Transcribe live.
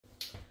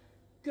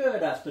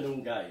Good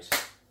afternoon, guys.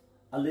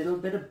 A little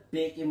bit of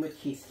baking with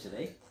Keith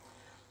today.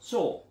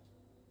 So,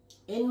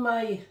 in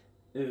my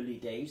early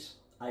days,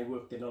 I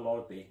worked in a lot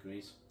of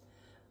bakeries,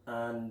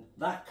 and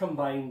that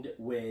combined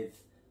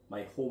with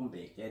my home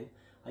baking,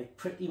 I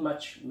pretty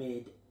much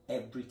made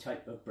every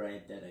type of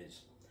bread there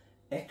is,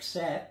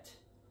 except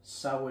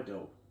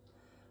sourdough.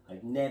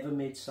 I've never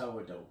made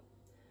sourdough.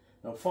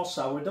 Now, for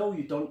sourdough,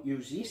 you don't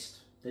use yeast.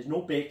 There's no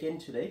baking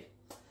today.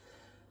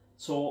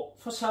 So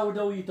for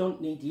sourdough, you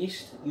don't need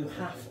yeast. You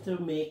have to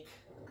make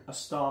a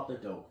starter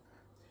dough.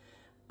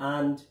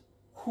 And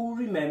who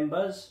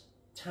remembers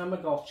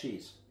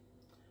Tamagotchis?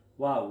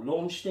 Wow,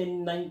 launched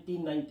in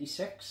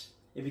 1996.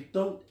 If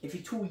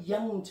you're too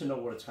young to know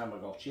what a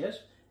Tamagotchi is,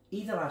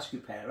 either ask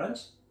your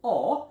parents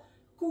or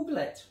Google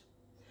it.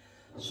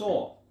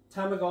 So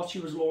Tamagotchi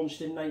was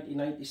launched in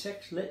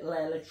 1996, little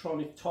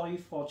electronic toy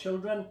for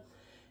children.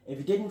 If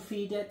you didn't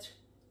feed it,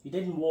 you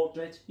didn't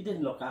water it, you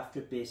didn't look after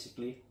it,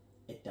 basically,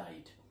 it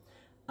died.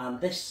 And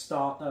this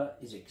starter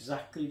is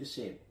exactly the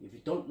same. If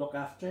you don't look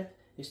after it,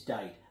 it's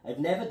died. I've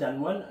never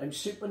done one. I'm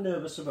super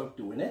nervous about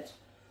doing it.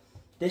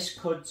 This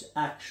could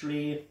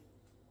actually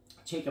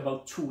take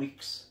about 2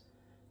 weeks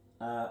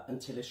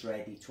until it's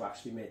ready to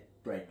actually make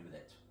bread with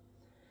it.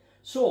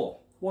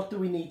 So, what do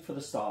we need for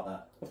the starter?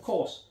 Of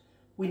course,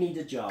 we need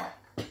a jar.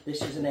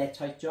 This is an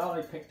airtight jar.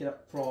 I picked it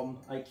up from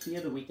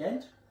IKEA the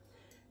weekend.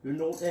 You'll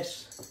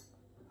notice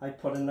I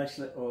put a nice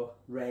little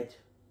red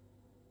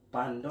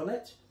band on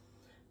it.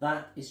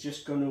 That is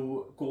just going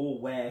to go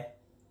where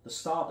the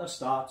starter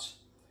starts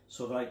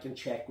so that I can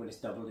check when it's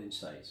doubled in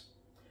size.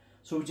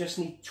 So we just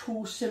need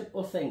two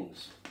simple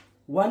things.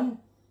 One,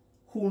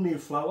 wholemeal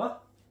flour,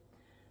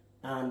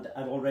 and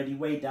I've already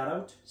weighed that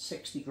out,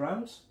 60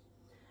 grams,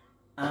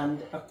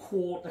 and a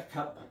 1/4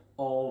 cup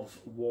of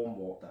warm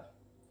water.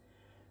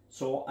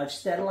 So I've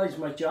sterilised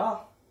my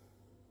jar.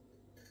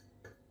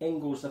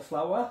 In goes the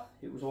flour.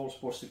 It was all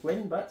supposed to go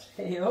in, but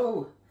hey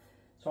ho,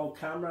 it's on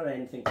camera,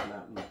 anything can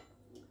happen.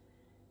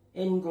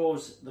 In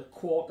goes the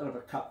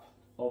 1/4 cup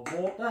of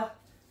water,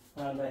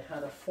 and I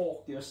had a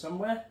fork here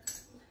somewhere.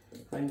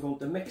 I'm going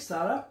to mix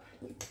that up,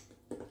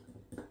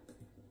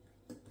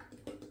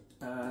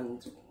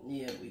 and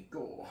here we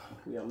go.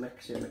 We are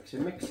mixing.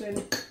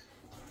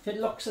 If it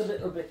looks a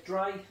little bit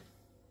dry,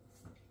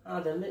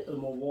 add a little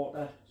more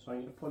water. So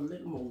I'm going to put a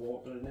little more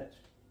water in it.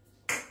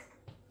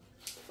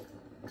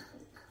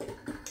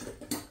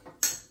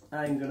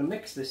 I'm going to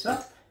mix this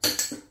up.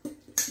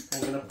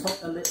 I'm going to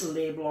put a little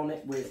label on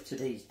it with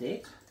today's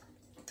date,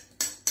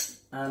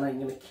 and I'm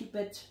going to keep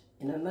it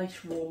in a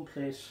nice warm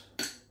place.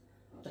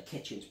 The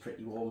kitchen's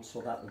pretty warm,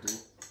 so that'll do.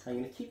 I'm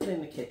going to keep it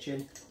in the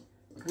kitchen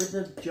with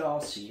the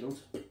jar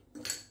sealed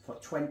for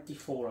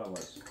 24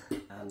 hours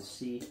and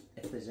see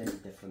if there's any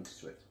difference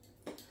to it.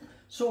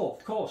 So,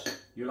 of course,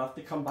 you'll have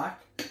to come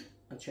back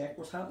and check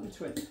what's happened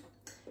to it.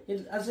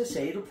 As I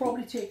say, it'll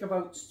probably take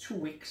about 2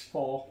 weeks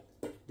for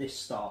this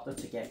starter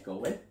to get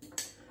going.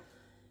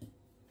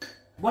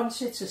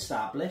 Once it's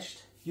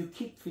established, you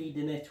keep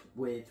feeding it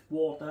with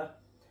water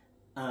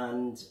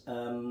and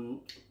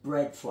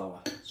bread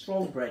flour,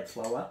 strong bread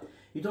flour.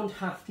 You don't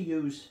have to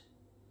use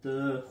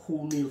the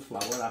wholemeal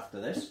flour after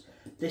this.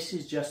 This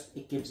is just,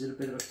 it gives it a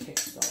bit of a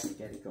kickstart to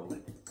get it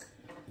going.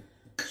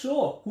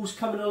 So, who's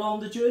coming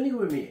along the journey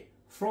with me?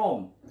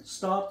 From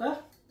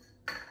starter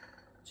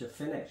to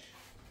finish.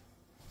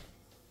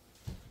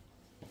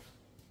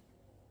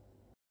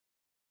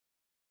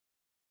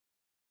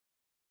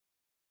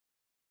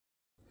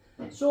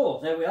 So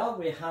there we are,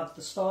 we have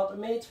the starter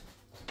made.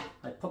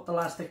 I put the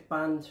elastic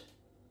band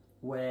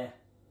where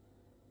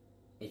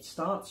it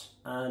starts,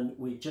 and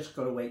we've just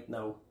got to wait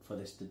now for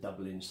this to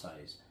double in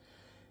size.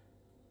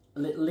 A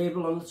little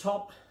label on the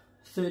top,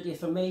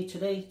 30th of May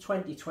today,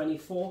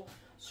 2024.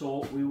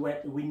 So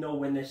we know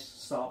when this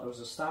starter was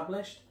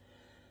established.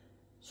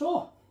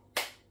 So,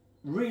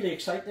 really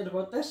excited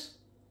about this.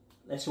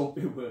 Let's hope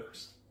it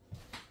works.